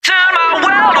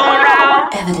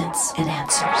Evidence and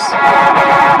Answers.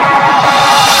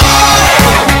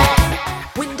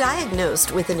 When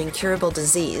diagnosed with an incurable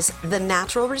disease, the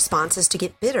natural response is to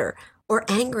get bitter or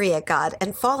angry at God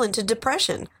and fall into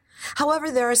depression. However,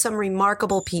 there are some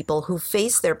remarkable people who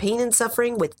face their pain and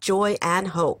suffering with joy and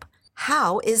hope.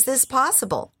 How is this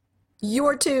possible?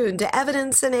 You're tuned to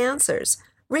Evidence and Answers,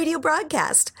 radio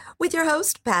broadcast with your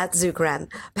host, Pat Zucran.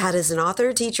 Pat is an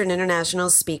author, teacher, and international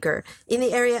speaker in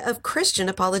the area of Christian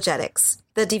apologetics,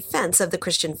 the defense of the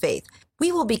Christian faith.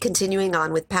 We will be continuing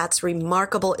on with Pat's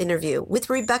remarkable interview with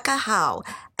Rebekah Howe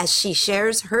as she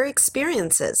shares her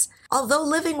experiences. Although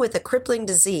living with a crippling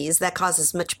disease that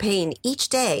causes much pain each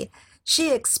day,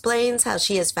 she explains how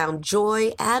she has found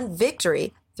joy and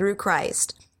victory through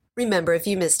Christ. Remember, if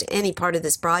you missed any part of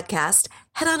this broadcast,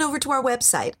 head on over to our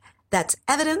website. That's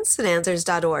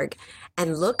evidenceandanswers.org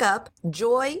and look up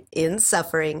Joy in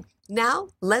Suffering. Now,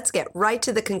 let's get right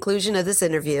to the conclusion of this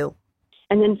interview.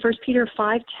 And then 1 Peter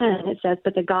 5:10, it says,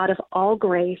 "But the God of all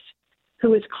grace,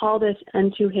 who has called us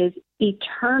unto his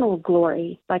eternal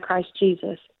glory by Christ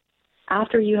Jesus,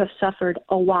 after you have suffered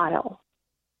a while,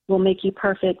 will make you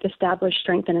perfect, establish,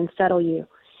 strengthen, and settle you."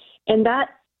 And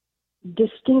that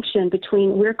distinction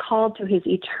between we're called to his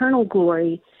eternal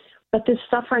glory, but this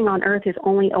suffering on earth is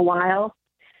only a while,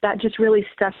 that just really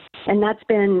stuck. And that's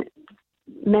been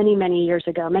many, many years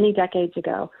ago, many decades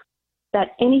ago,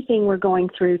 that anything we're going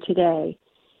through today,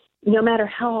 no matter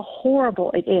how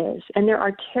horrible it is, and there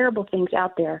are terrible things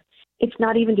out there, it's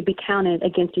not even to be counted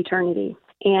against eternity.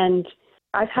 And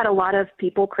I've had a lot of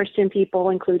people, Christian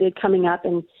people included, coming up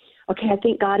and, okay, I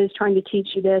think God is trying to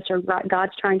teach you this, or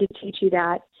God's trying to teach you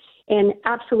that. And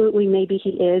absolutely, maybe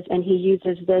he is, and he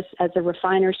uses this as a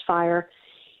refiner's fire.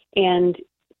 And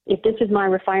if this is my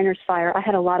refiner's fire, I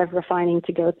had a lot of refining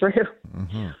to go through.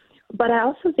 Mm-hmm. But I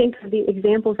also think of the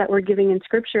examples that we're giving in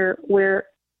Scripture where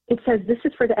it says this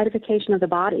is for the edification of the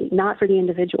body, not for the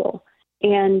individual.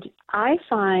 And I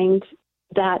find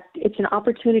that it's an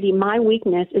opportunity, my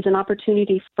weakness is an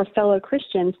opportunity for fellow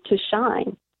Christians to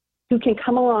shine, who can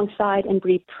come alongside and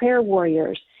be prayer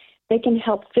warriors. They can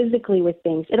help physically with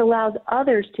things. It allows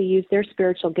others to use their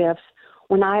spiritual gifts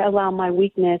when I allow my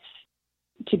weakness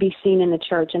to be seen in the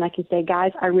church. And I can say,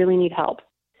 guys, I really need help.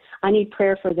 I need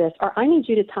prayer for this. Or I need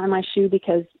you to tie my shoe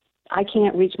because I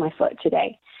can't reach my foot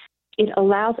today. It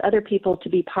allows other people to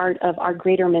be part of our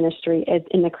greater ministry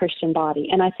in the Christian body.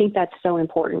 And I think that's so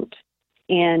important.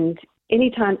 And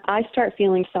anytime I start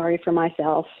feeling sorry for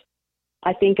myself,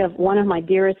 I think of one of my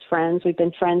dearest friends. We've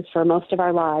been friends for most of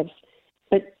our lives,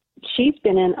 but she's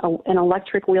been in an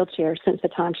electric wheelchair since the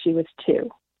time she was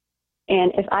 2.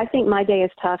 And if I think my day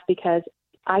is tough because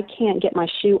I can't get my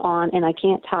shoe on and I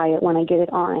can't tie it when I get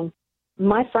it on,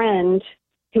 my friend,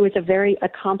 who is a very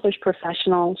accomplished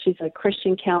professional, she's a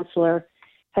Christian counselor,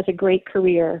 has a great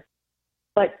career,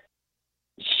 but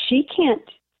she can't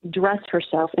dress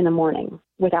herself in the morning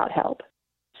without help.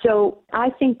 So I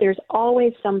think there's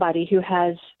always somebody who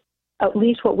has at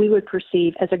least what we would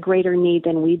perceive as a greater need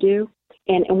than we do.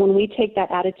 And when we take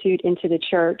that attitude into the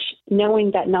church,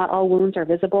 knowing that not all wounds are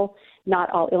visible,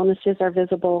 not all illnesses are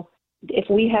visible, if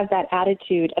we have that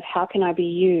attitude of how can I be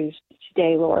used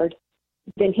today, Lord,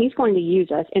 then he's going to use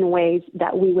us in ways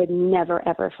that we would never,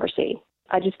 ever foresee.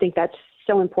 I just think that's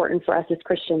so important for us as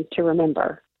Christians to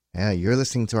remember. Yeah, you're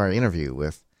listening to our interview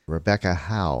with Rebekah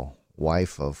Howe,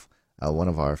 wife of one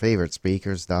of our favorite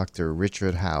speakers, Dr.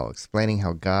 Richard Howe, explaining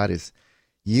how God is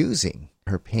using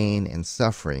her pain and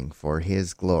suffering for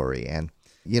his glory. And,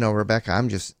 you know, Rebekah, I'm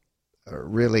just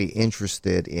really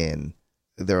interested in,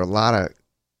 there are a lot of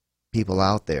people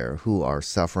out there who are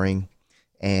suffering,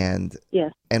 and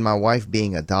yes. And my wife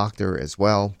being a doctor as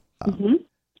well,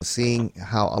 seeing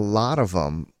how a lot of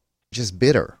them just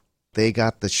bitter. They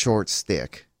got the short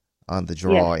stick on the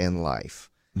draw in life.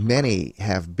 Many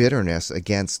have bitterness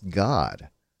against God.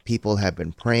 People have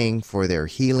been praying for their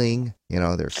healing. You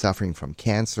know, they're suffering from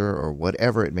cancer or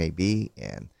whatever it may be,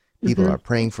 and people are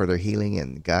praying for their healing,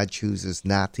 and God chooses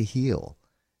not to heal.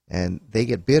 And they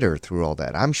get bitter through all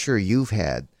that. I'm sure you've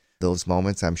had those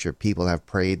moments. I'm sure people have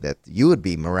prayed that you would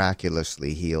be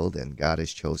miraculously healed, and God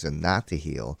has chosen not to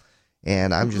heal.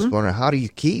 And I'm just wondering, how do you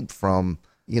keep from,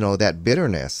 you know, that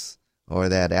bitterness or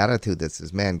that attitude that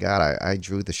says, man, God, I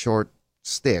drew the short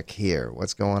stick here.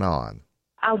 What's going on?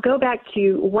 I'll go back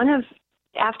to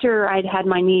after I'd had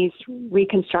my knees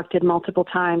reconstructed multiple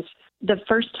times, the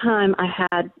first time I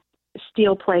had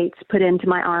steel plates put into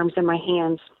my arms and my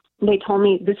hands, they told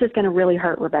me, this is going to really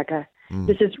hurt, Rebekah.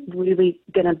 This is really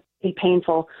going to be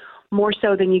painful, more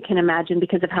so than you can imagine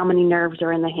because of how many nerves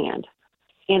are in the hand.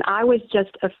 And I was just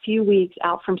a few weeks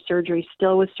out from surgery,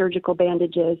 still with surgical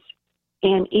bandages.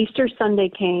 And Easter Sunday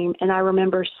came, and I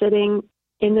remember sitting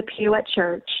in the pew at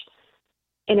church,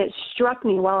 and it struck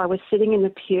me while I was sitting in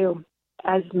the pew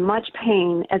as much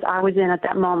pain as I was in at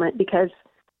that moment, because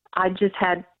I just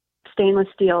had stainless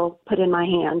steel put in my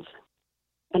hands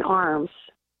and arms.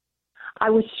 I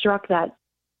was struck that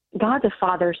God the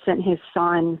Father sent his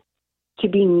Son to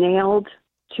be nailed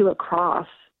to a cross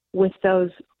with those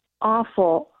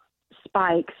awful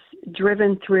spikes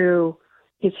driven through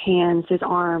his hands, his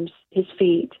arms, his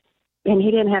feet. And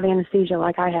he didn't have anesthesia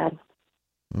like I had,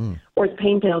 or the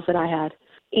pain pills that I had.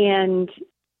 And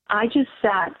I just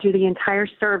sat through the entire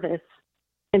service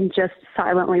and just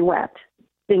silently wept,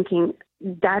 thinking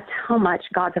that's how much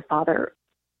God the Father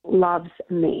loves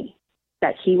me,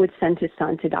 that he would send his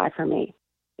Son to die for me.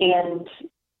 And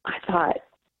I thought,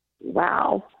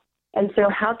 wow. And so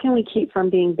how can we keep from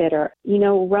being bitter? You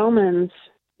know, Romans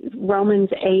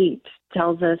 8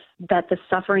 tells us that the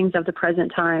sufferings of the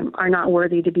present time are not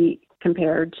worthy to be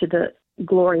compared to the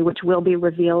glory which will be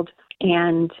revealed.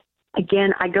 And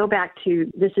again, I go back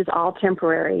to, this is all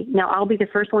temporary. Now, I'll be the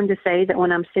first one to say that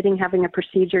when I'm sitting having a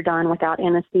procedure done without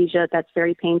anesthesia, that's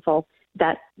very painful,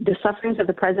 that the sufferings of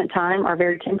the present time are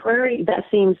very temporary. That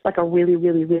seems like a really,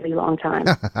 really, really long time.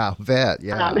 I'll bet,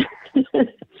 yeah.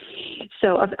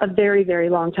 So a very, very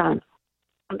long time.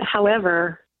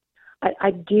 However,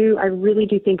 I really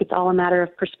do think it's all a matter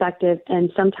of perspective.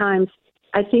 And sometimes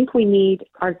I think we need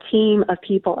our team of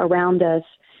people around us,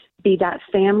 be that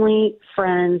family,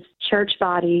 friends, church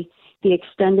body, the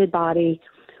extended body.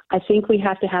 I think we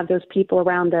have to have those people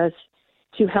around us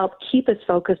to help keep us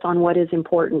focused on what is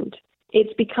important.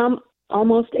 It's become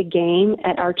almost a game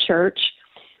at our church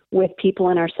with people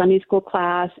in our Sunday school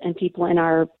class and people in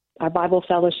our Bible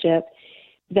fellowship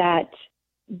that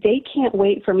they can't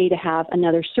wait for me to have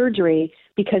another surgery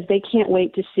because they can't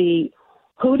wait to see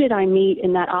who did I meet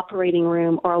in that operating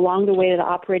room or along the way to the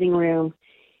operating room,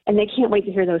 and they can't wait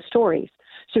to hear those stories.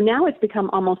 So now it's become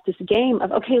almost this game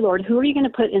of, okay, Lord, who are you going to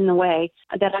put in the way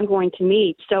that I'm going to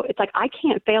meet? So it's like I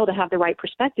can't fail to have the right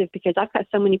perspective because I've got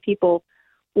so many people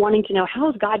wanting to know, how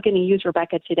is God going to use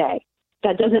Rebekah today?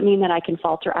 That doesn't mean that I can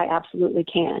falter. I absolutely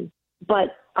can.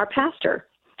 But our pastor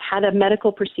had a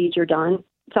medical procedure done,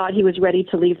 thought he was ready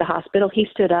to leave the hospital. He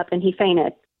stood up and he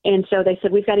fainted. And so they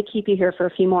said, we've got to keep you here for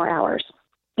a few more hours.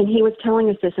 And he was telling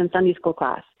us this in Sunday school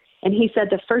class. And he said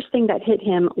the first thing that hit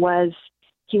him was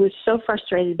he was so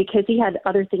frustrated because he had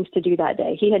other things to do that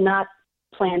day. He had not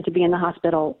planned to be in the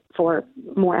hospital for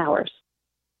more hours.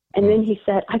 And then he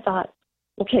said, I thought,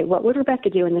 okay, what would Rebekah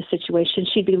do in this situation?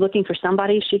 She'd be looking for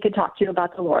somebody she could talk to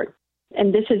about the Lord.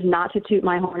 And this is not to toot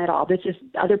my horn at all. This is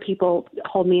other people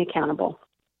hold me accountable.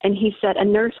 And he said a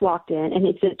nurse walked in, and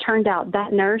it turned out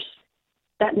that nurse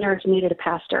needed a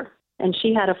pastor. And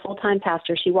she had a full-time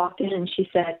pastor. She walked in and she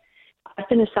said, I've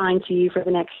been assigned to you for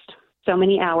the next so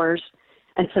many hours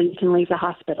until you can leave the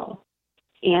hospital.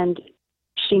 And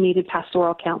she needed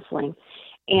pastoral counseling.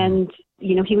 And,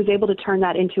 you know, he was able to turn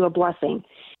that into a blessing.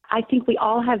 I think we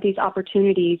all have these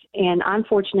opportunities, and I'm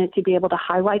fortunate to be able to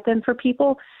highlight them for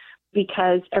people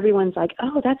because everyone's like,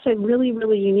 oh, that's a really,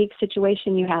 really unique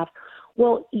situation you have.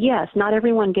 Well, yes, not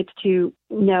everyone gets to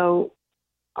know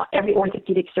every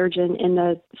orthopedic surgeon in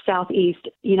the Southeast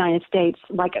United States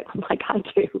like I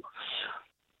do.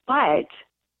 But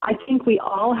I think we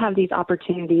all have these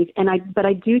opportunities, but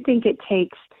I do think it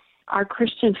takes our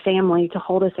Christian family to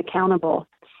hold us accountable.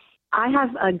 I have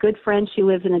a good friend. She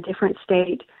lives in a different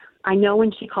state. I know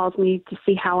when she calls me to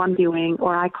see how I'm doing,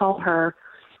 or I call her,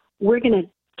 we're going to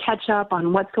catch up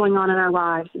on what's going on in our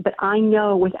lives. But I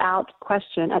know without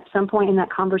question, at some point in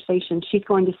that conversation, she's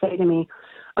going to say to me,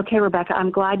 okay, Rebekah, I'm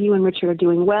glad you and Richard are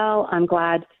doing well. I'm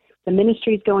glad the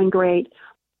ministry's going great.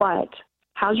 But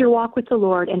how's your walk with the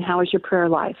Lord, and how is your prayer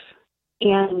life?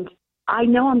 And I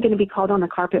know I'm going to be called on the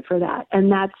carpet for that,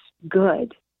 and that's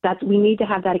good. We need to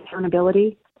have that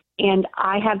accountability. And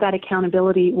I have that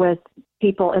accountability with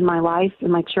people in my life,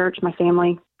 in my church, my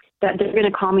family, that they're going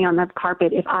to call me on the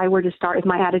carpet if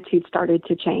my attitude started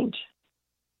to change.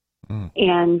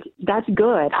 And that's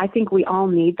good. I think we all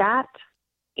need that.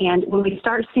 And when we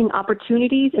start seeing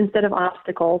opportunities instead of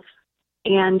obstacles,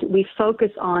 and we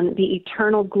focus on the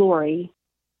eternal glory,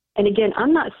 and again,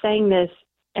 I'm not saying this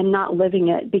and not living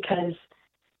it because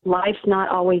life's not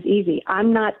always easy.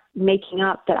 I'm not making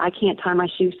up that I can't tie my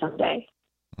shoes someday.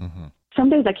 Mm-hmm. Some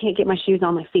days I can't get my shoes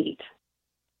on my feet.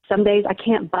 Some days I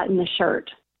can't button the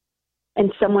shirt,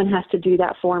 and someone has to do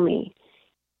that for me.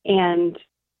 And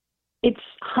it's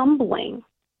humbling.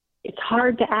 It's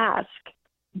hard to ask.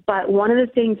 But one of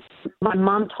the things my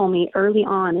mom told me early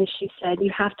on is she said,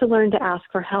 you have to learn to ask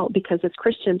for help because as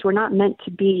Christians, we're not meant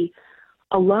to be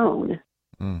alone.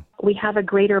 we have a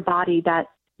greater body that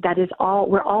is all,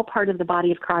 we're all part of the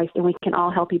body of Christ, and we can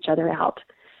all help each other out.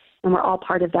 And we're all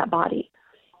part of that body.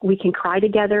 We can cry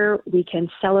together, we can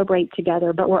celebrate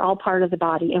together, but we're all part of the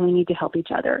body, and we need to help each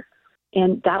other.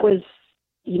 And that was,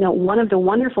 one of the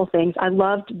wonderful things. I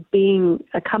loved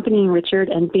accompanying Richard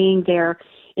and being there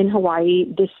in Hawaii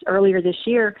earlier this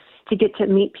year to get to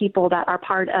meet people that are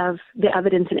part of the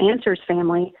Evidence and Answers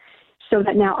family, so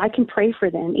that now I can pray for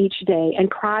them each day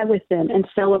and cry with them and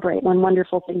celebrate when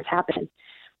wonderful things happen.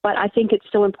 But I think it's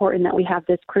so important that we have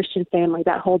this Christian family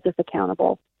that holds us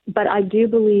accountable. But I do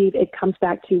believe it comes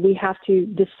back to we have to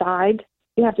decide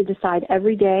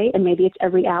every day, and maybe it's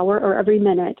every hour or every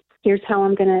minute, here's how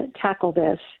I'm going to tackle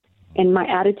this. And my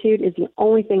attitude is the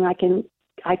only thing I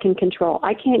can control.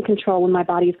 I can't control when my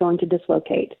body is going to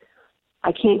dislocate.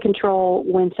 I can't control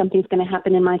when something's going to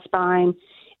happen in my spine.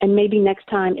 And maybe next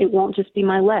time it won't just be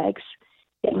my legs.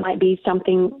 It might be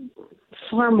something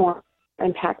far more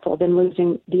impactful than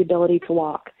losing the ability to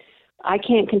walk. I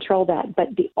can't control that,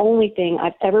 but the only thing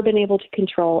I've ever been able to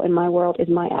control in my world is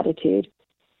my attitude.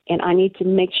 And I need to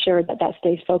make sure that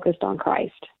stays focused on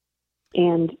Christ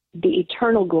and the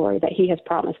eternal glory that he has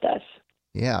promised us.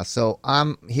 Yeah, so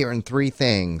I'm hearing three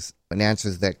things in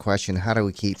answers to that question. How do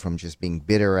we keep from just being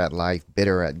bitter at life,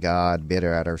 bitter at God,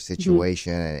 bitter at our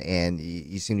situation? Mm-hmm. And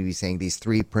you seem to be saying these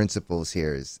three principles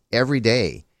here is every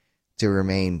day to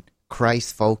remain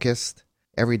Christ-focused,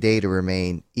 every day to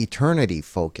remain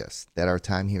eternity-focused, that our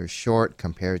time here is short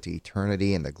compared to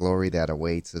eternity and the glory that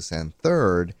awaits us. And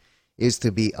third is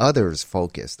to be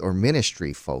others-focused or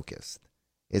ministry-focused.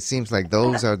 It seems like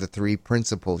those are the three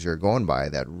principles you're going by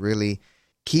that really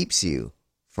keeps you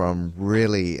from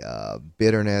really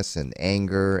bitterness and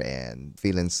anger and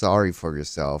feeling sorry for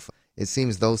yourself. It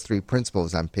seems those three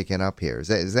principles I'm picking up here.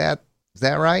 Is that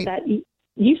right?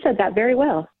 You said that very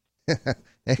well.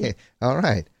 Hey, all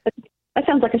right. That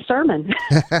sounds like a sermon.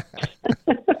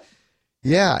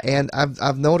 Yeah, and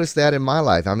I've noticed that in my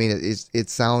life. I mean, it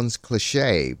sounds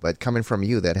cliche, but coming from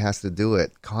you, that has to do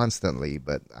it constantly.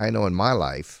 But I know in my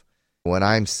life, when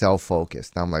I'm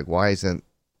self-focused, I'm like, why isn't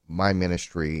my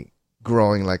ministry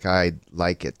growing like I'd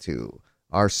like it to?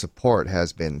 Our support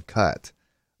has been cut.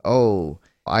 Oh,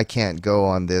 I can't go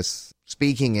on this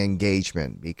speaking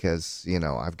engagement because,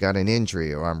 I've got an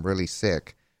injury or I'm really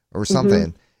sick or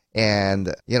something. Mm-hmm.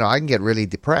 And, I can get really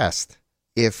depressed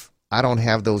if I don't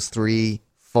have those three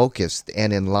focused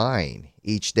and in line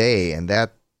each day. And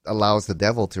that allows the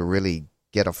devil to really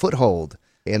get a foothold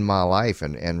in my life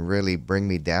and really bring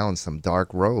me down some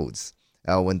dark roads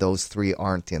when those three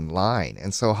aren't in line.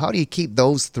 And so how do you keep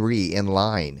those three in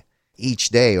line each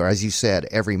day, or as you said,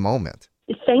 every moment?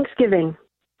 Thanksgiving.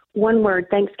 One word,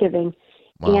 Thanksgiving.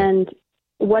 Wow. And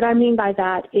what I mean by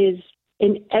that is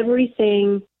in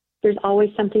everything, there's always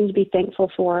something to be thankful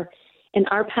for. And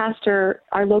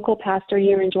our local pastor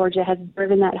here in Georgia has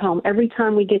driven that home. Every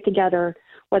time we get together,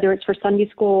 whether it's for Sunday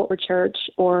school or church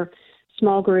or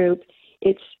small group,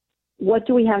 it's what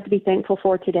do we have to be thankful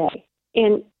for today?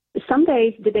 And some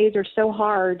days, the days are so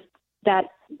hard that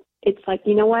it's like,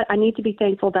 you know what? I need to be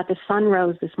thankful that the sun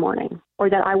rose this morning or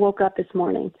that I woke up this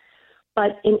morning.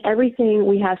 But in everything,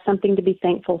 we have something to be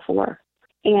thankful for.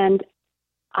 And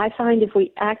I find if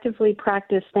we actively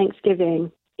practice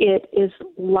Thanksgiving, it is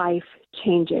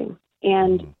life-changing.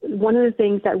 And one of the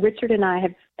things that Richard and I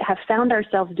have found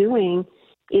ourselves doing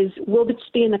is we'll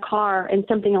just be in the car and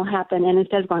something will happen, and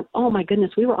instead of going, oh my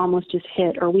goodness, we were almost just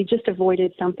hit, or we just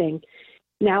avoided something,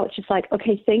 now it's just like,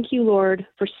 okay, thank you, Lord,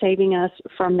 for saving us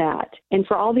from that, and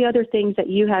for all the other things that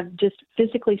you have just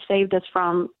physically saved us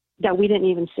from that we didn't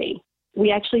even see.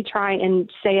 We actually try and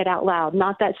say it out loud.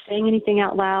 Not that saying anything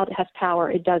out loud has power.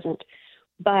 It doesn't.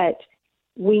 But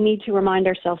we need to remind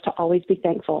ourselves to always be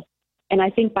thankful. And I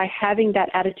think by having that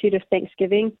attitude of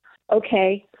Thanksgiving,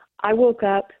 okay, I woke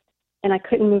up and I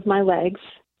couldn't move my legs,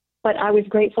 but I was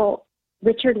grateful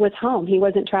Richard was home. He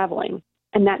wasn't traveling.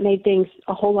 And that made things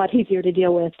a whole lot easier to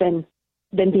deal with than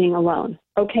being alone.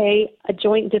 Okay, a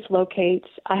joint dislocates.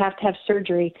 I have to have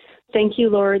surgery. Thank you,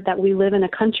 Lord, that we live in a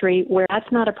country where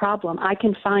that's not a problem. I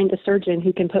can find a surgeon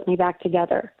who can put me back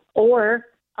together. Or,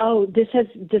 oh, this has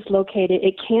dislocated.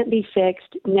 It can't be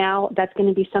fixed. Now that's going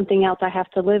to be something else I have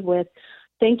to live with.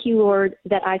 Thank you, Lord,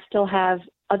 that I still have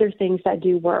other things that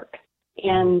do work.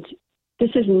 And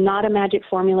this is not a magic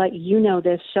formula. You know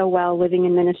this so well living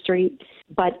in ministry,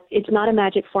 but it's not a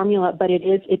magic formula, but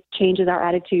it changes our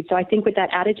attitude. So I think with that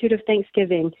attitude of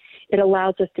Thanksgiving, it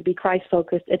allows us to be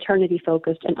Christ-focused,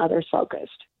 eternity-focused, and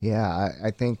others-focused. Yeah, I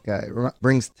think it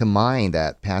brings to mind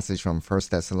that passage from 1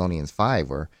 Thessalonians 5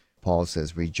 where Paul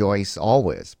says, rejoice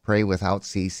always, pray without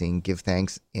ceasing, give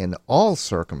thanks in all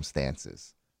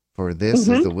circumstances. For this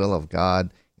is the will of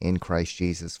God in Christ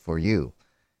Jesus for you.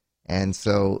 And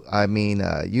so, I mean,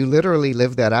 you literally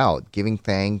live that out, giving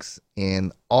thanks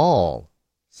in all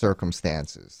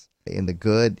circumstances, in the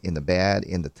good, in the bad,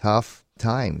 in the tough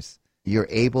times. You're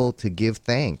able to give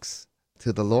thanks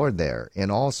to the Lord there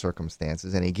in all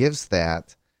circumstances. And he gives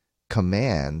that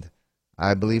command,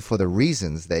 I believe, for the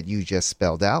reasons that you just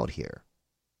spelled out here.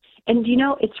 And,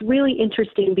 it's really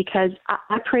interesting because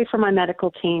I pray for my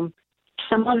medical team.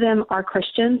 Some of them are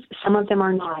Christians, some of them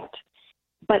are not.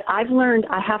 But I've learned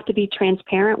I have to be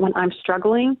transparent when I'm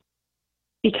struggling,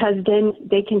 because then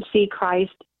they can see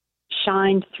Christ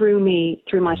shine through me,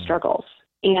 through my struggles.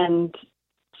 And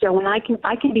so when I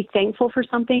can be thankful for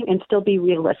something and still be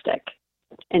realistic.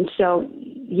 And so,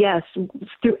 yes,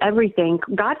 through everything,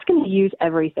 God's going to use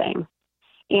everything.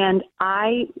 And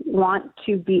I want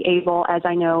to be able, as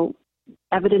I know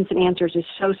Evidence and Answers is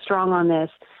so strong on this,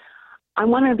 I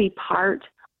want to be part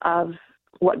of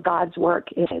what God's work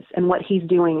is and what he's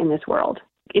doing in this world.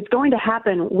 It's going to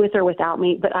happen with or without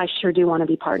me, but I sure do want to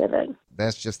be part of it.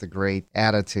 That's just a great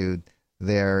attitude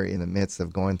there in the midst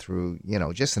of going through,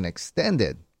 just an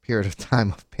extended period of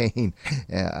time of pain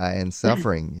and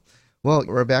suffering. Well,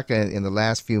 Rebekah, in the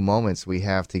last few moments we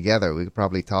have together, we could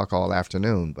probably talk all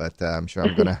afternoon, but I'm sure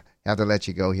I'm going to have to let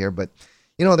you go here. But,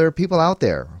 there are people out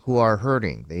there who are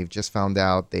hurting. They've just found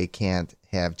out they can't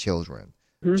have children.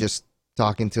 Just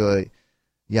talking to a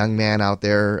young man out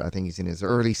there, I think he's in his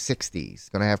early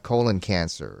 60s, going to have colon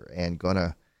cancer and going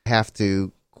to have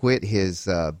to quit his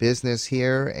business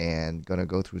here and going to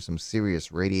go through some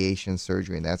serious radiation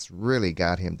surgery, and that's really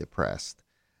got him depressed.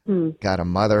 Got a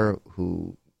mother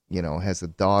who, has a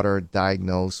daughter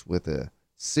diagnosed with a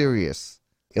serious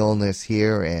illness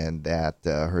here, and that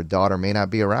her daughter may not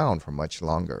be around for much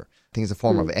longer. I think it's a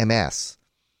form of MS.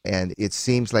 And it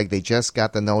seems like they just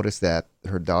got the notice that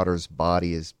her daughter's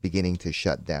body is beginning to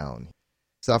shut down.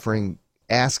 Suffering,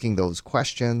 asking those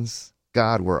questions.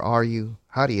 God, where are you?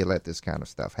 How do you let this kind of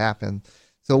stuff happen?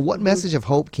 So what message of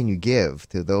hope can you give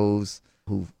to those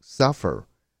who suffer,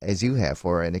 as you have,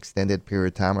 for an extended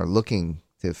period of time, or looking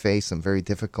to face some very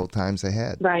difficult times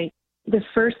ahead? Right. The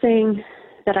first thing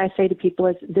that I say to people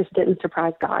is, this didn't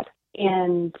surprise God.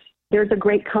 And there's a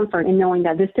great comfort in knowing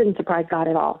that this didn't surprise God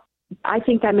at all. I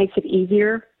think that makes it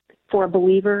easier for a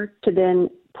believer to then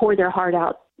pour their heart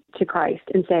out to Christ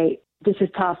and say, this is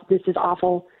tough, this is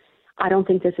awful, I don't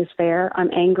think this is fair, I'm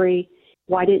angry,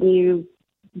 why didn't you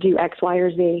do X, Y,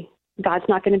 or Z? God's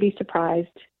not going to be surprised.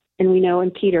 And we know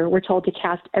in Peter, we're told to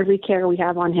cast every care we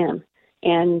have on him.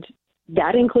 And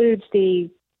that includes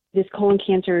this colon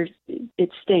cancer. It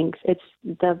stinks. It's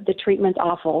the treatment's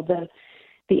awful.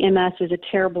 The MS is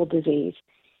a terrible disease.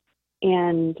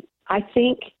 And I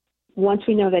think once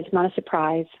we know that it's not a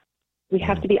surprise, we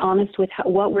have to be honest with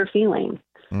what we're feeling.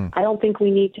 I don't think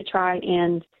we need to try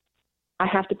and I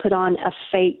have to put on a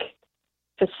fake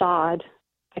facade.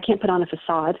 I can't put on a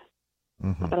facade,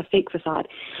 but a fake facade.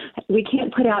 We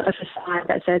can't put out a facade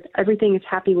that says everything is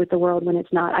happy with the world when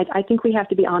it's not. I think we have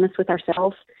to be honest with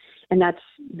ourselves. And that's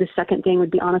the second thing,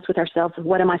 would be honest with ourselves.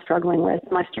 What am I struggling with?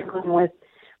 Am I struggling with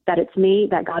that it's me,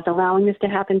 that God's allowing this to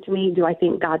happen to me? Do I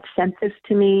think God sent this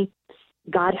to me?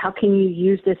 God, how can you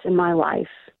use this in my life?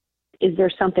 Is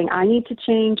there something I need to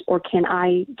change, or can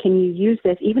you use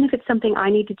this, even if it's something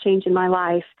I need to change in my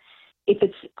life? If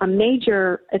it's a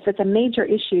major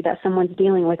issue that someone's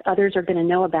dealing with, others are going to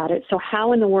know about it. So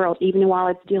how in the world, even while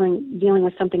it's dealing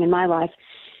with something in my life,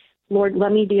 Lord,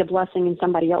 let me be a blessing in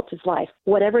somebody else's life,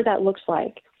 whatever that looks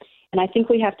like. And I think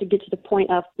we have to get to the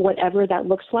point of whatever that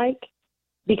looks like,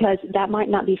 because that might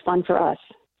not be fun for us.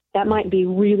 That might be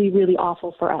really, really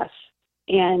awful for us.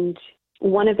 And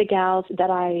one of the gals that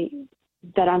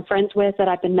I'm friends with, that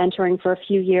I've been mentoring for a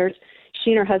few years,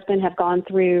 she and her husband have gone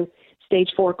through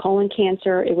stage 4 colon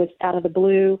cancer. It was out of the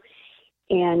blue,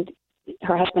 and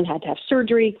her husband had to have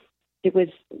surgery. It was,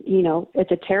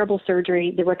 it's a terrible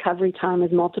surgery. The recovery time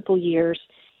is multiple years,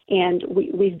 and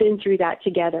we've been through that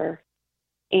together.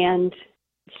 And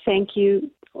thank you,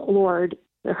 Lord,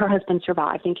 her husband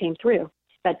survived and came through.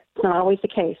 That's not always the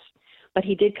case, but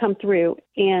he did come through.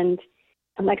 And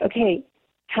I'm like, okay,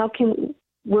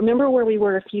 remember where we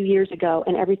were a few years ago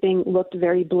and everything looked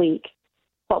very bleak,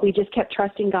 but we just kept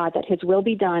trusting God that his will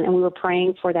be done, and we were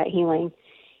praying for that healing,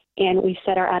 and we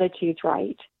set our attitudes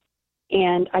right.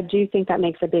 And I do think that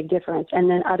makes a big difference, and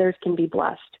then others can be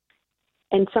blessed.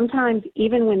 And sometimes,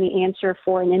 even when the answer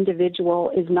for an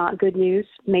individual is not good news,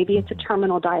 maybe it's a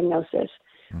terminal diagnosis,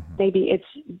 maybe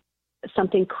it's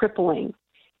something crippling,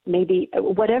 maybe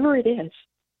whatever it is,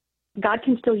 God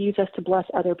can still use us to bless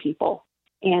other people.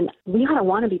 And we ought to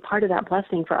want to be part of that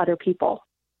blessing for other people.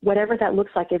 whatever that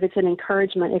looks like, if it's an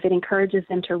encouragement, if it encourages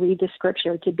them to read the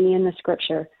scripture, to be in the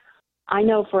scripture. I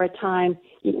know for a time,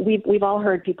 we've all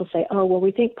heard people say, oh, well,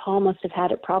 we think Paul must have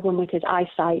had a problem with his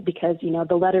eyesight because,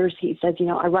 the letters, he says,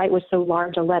 I write with so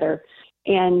large a letter.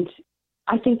 And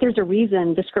I think there's a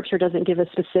reason the scripture doesn't give us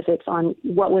specifics on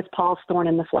what was Paul's thorn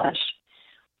in the flesh.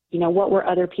 What were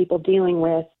other people dealing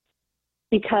with?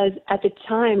 Because at the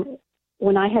time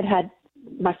when I had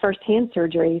my first hand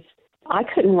surgeries, I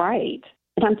couldn't write.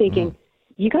 And I'm thinking,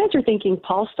 you guys are thinking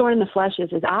Paul's thorn in the flesh is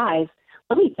his eyes.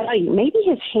 Let me tell you, maybe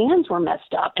his hands were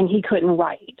messed up and he couldn't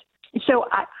write. So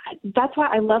that's why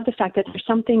I love the fact that there's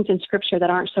some things in Scripture that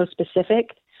aren't so specific,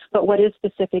 but what is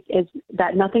specific is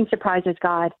that nothing surprises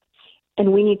God,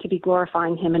 and we need to be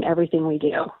glorifying him in everything we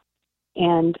do.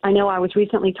 And I know I was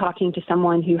recently talking to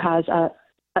someone who has a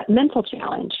mental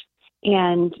challenge,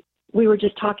 and we were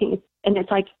just talking, and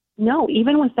it's like, no,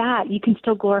 even with that, you can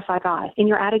still glorify God in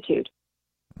your attitude.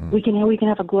 We can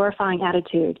have a glorifying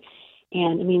attitude.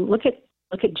 And I mean, look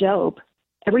at Job,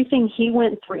 everything he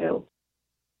went through,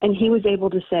 and he was able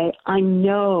to say, I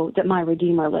know that my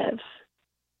Redeemer lives.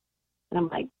 And I'm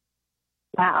like,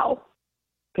 wow.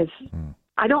 Because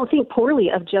I don't think poorly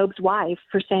of Job's wife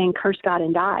for saying, curse God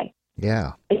and die.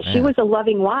 Yeah. She was a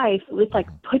loving wife. It's like,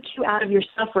 put you out of your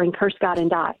suffering, curse God and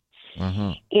die.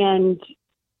 And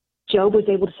Job was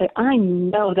able to say, I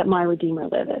know that my Redeemer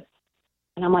liveth.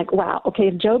 And I'm like, wow, okay,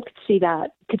 if Job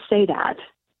could say that,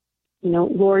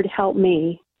 Lord, help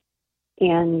me.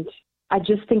 And I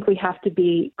just think we have to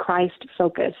be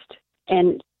Christ-focused.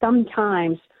 And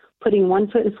sometimes putting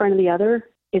one foot in front of the other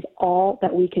is all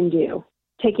that we can do.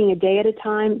 Taking a day at a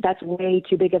time, that's way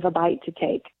too big of a bite to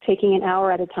take. Taking an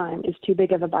hour at a time is too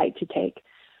big of a bite to take.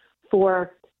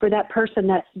 For that person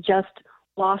that's just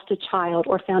lost a child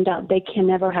or found out they can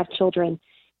never have children,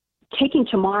 taking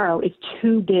tomorrow is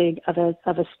too big of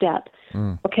a step.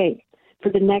 Okay,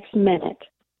 for the next minute,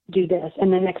 do this,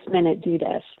 and the next minute, do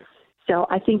this. So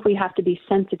I think we have to be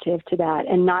sensitive to that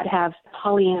and not have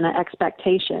Pollyanna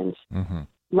expectations.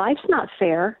 Life's not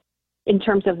fair in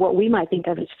terms of what we might think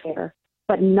of as fair,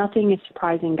 but nothing is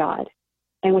surprising God.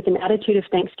 And with an attitude of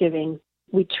thanksgiving,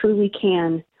 we truly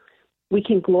can. We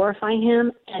can glorify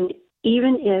him. And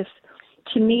even if,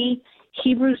 to me,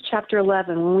 Hebrews chapter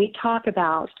 11, when we talk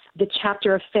about the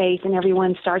chapter of faith and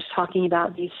everyone starts talking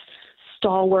about these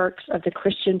stalwarts of the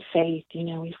Christian faith,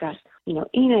 we've got,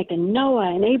 Enoch and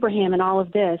Noah and Abraham and all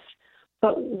of this.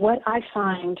 But what I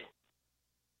find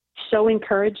so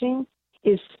encouraging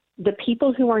is the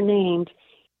people who are named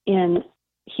in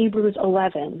Hebrews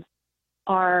 11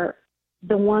 are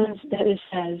the ones that it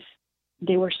says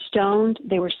they were stoned,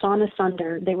 they were sawn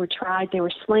asunder, they were tried, they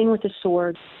were slain with a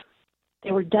sword,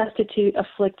 they were destitute,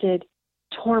 afflicted,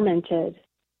 tormented,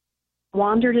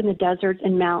 wandered in the deserts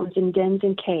and mountains and dens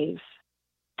and caves.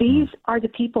 These are the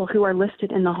people who are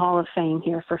listed in the Hall of Fame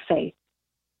here for faith.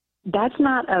 That's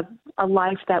not a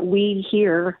life that we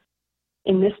here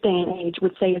in this day and age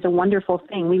would say is a wonderful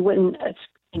thing. We wouldn't,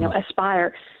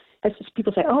 aspire. As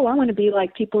people say, oh, I want to be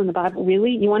like people in the Bible.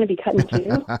 Really? You want to be cut in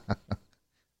two?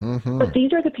 But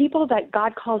these are the people that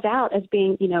God calls out as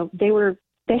being,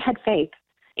 they had faith.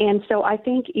 And so I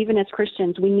think even as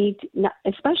Christians,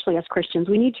 especially as Christians,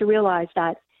 we need to realize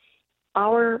that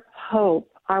our hope,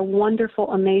 our wonderful,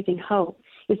 amazing hope,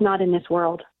 is not in this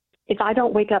world. If I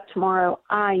don't wake up tomorrow,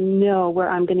 I know where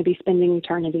I'm going to be spending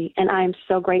eternity, and I am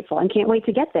so grateful and can't wait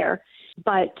to get there.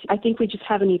 But I think we just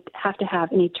have to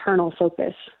have an eternal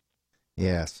focus.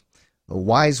 Yes.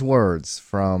 Wise words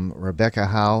from Rebekah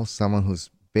Howe, someone who's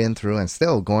been through and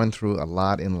still going through a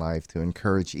lot in life, to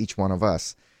encourage each one of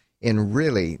us. And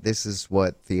really, this is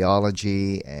what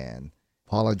theology and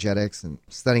apologetics and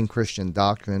studying Christian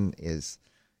doctrine is,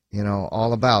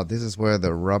 all about. This is where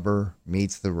the rubber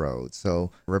meets the road.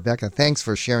 So, Rebekah, thanks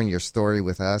for sharing your story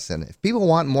with us. And if people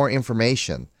want more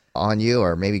information on you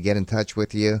or maybe get in touch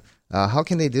with you, how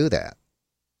can they do that?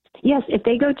 Yes, if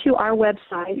they go to our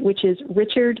website, which is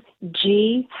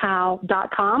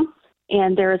richardghowe.com,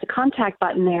 and there is a contact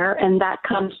button there, and that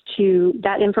comes to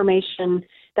that information,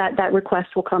 that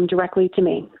request will come directly to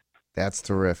me. That's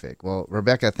terrific. Well,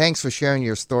 Rebekah, thanks for sharing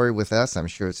your story with us. I'm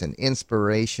sure it's an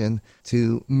inspiration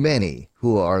to many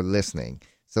who are listening.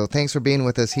 So thanks for being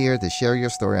with us here to share your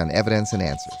story on Evidence and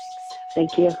Answers.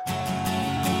 Thank you.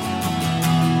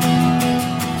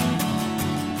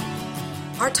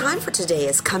 Our time for today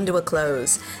has come to a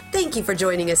close. Thank you for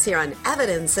joining us here on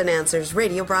Evidence and Answers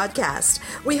radio broadcast.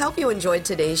 We hope you enjoyed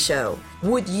today's show.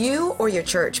 Would you or your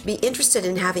church be interested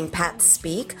in having Pat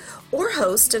speak or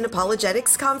host an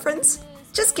apologetics conference?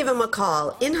 Just give them a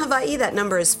call. In Hawaii, that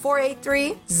number is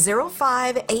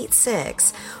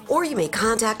 483-0586. Or you may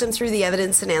contact them through the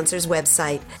Evidence and Answers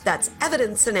website. That's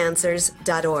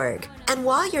evidenceandanswers.org. And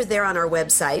while you're there on our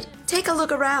website, take a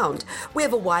look around. We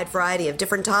have a wide variety of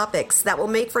different topics that will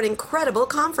make for an incredible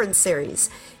conference series.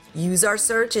 Use our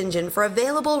search engine for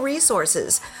available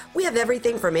resources. We have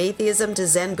everything from atheism to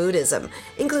Zen Buddhism,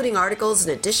 including articles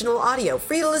and additional audio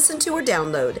free to listen to or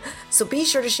download. So be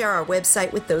sure to share our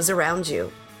website with those around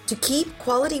you. To keep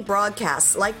quality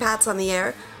broadcasts like Pat's on the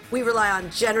air, we rely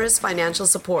on generous financial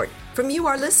support from you,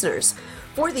 our listeners.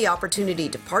 For the opportunity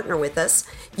to partner with us,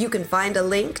 you can find a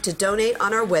link to donate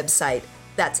on our website.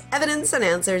 That's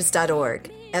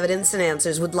evidenceandanswers.org. Evidence and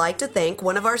Answers would like to thank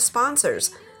one of our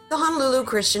sponsors, the Honolulu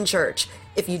Christian Church.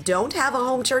 If you don't have a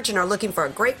home church and are looking for a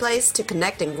great place to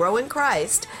connect and grow in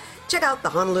Christ, check out the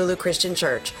Honolulu Christian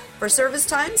Church. For service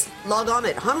times, log on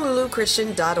at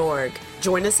honoluluchristian.org.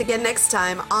 Join us again next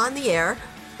time on the air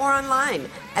or online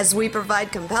as we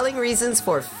provide compelling reasons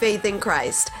for faith in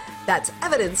Christ. That's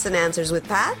Evidence and Answers with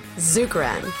Pat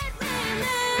Zukeran.